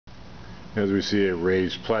As we see, a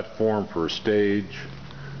raised platform for a stage,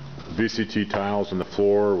 VCT tiles on the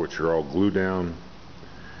floor which are all glued down.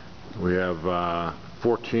 We have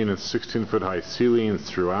 14 and 16 foot high ceilings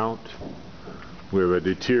throughout. We have a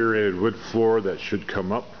deteriorated wood floor that should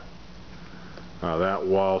come up. That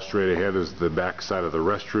wall straight ahead is the back side of the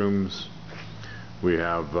restrooms. We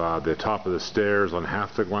have the top of the stairs on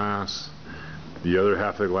half the glass. The other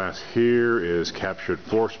half of the glass here is captured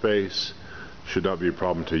floor space. Should not be a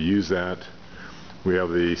problem to use that. We have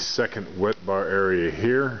the second wet bar area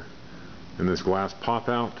here in this glass pop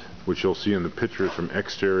out, which you'll see in the pictures from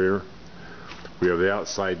exterior. We have the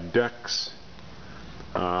outside decks,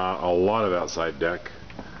 a lot of outside deck,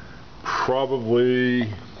 probably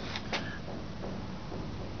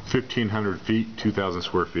 1,500 feet, 2,000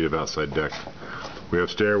 square feet of outside deck. We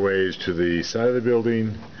have stairways to the side of the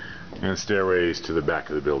building and stairways to the back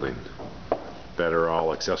of the building that are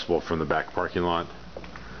all accessible from the back parking lot.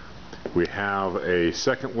 We have a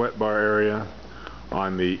second wet bar area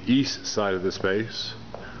on the east side of the space.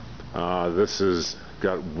 This has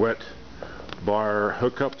got wet bar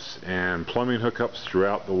hookups and plumbing hookups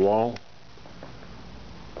throughout the wall.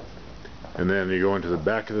 And then you go into the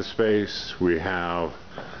back of the space, we have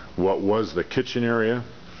what was the kitchen area.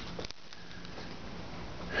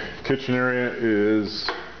 Kitchen area is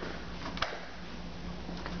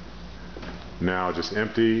now just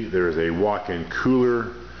empty. There is a walk-in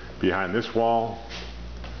cooler behind this wall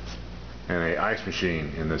and an ice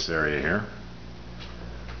machine in this area here.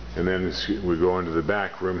 And then we go into the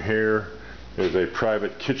back room here. There's a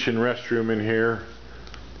private kitchen restroom in here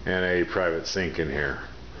and a private sink in here.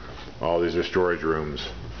 All these are storage rooms.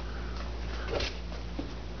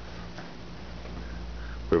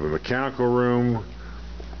 We have a mechanical room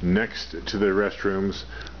next to the restrooms,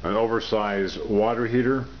 an oversized water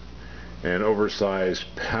heater, an oversized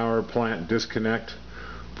power plant disconnect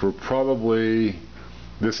for probably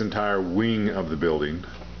this entire wing of the building.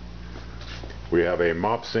 We have a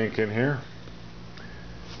mop sink in here,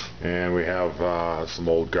 and we have some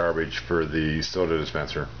old garbage for the soda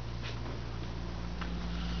dispenser.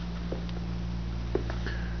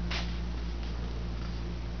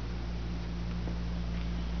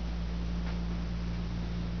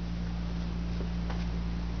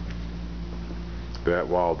 That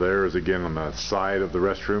wall there is again on the side of the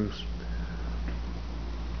restrooms.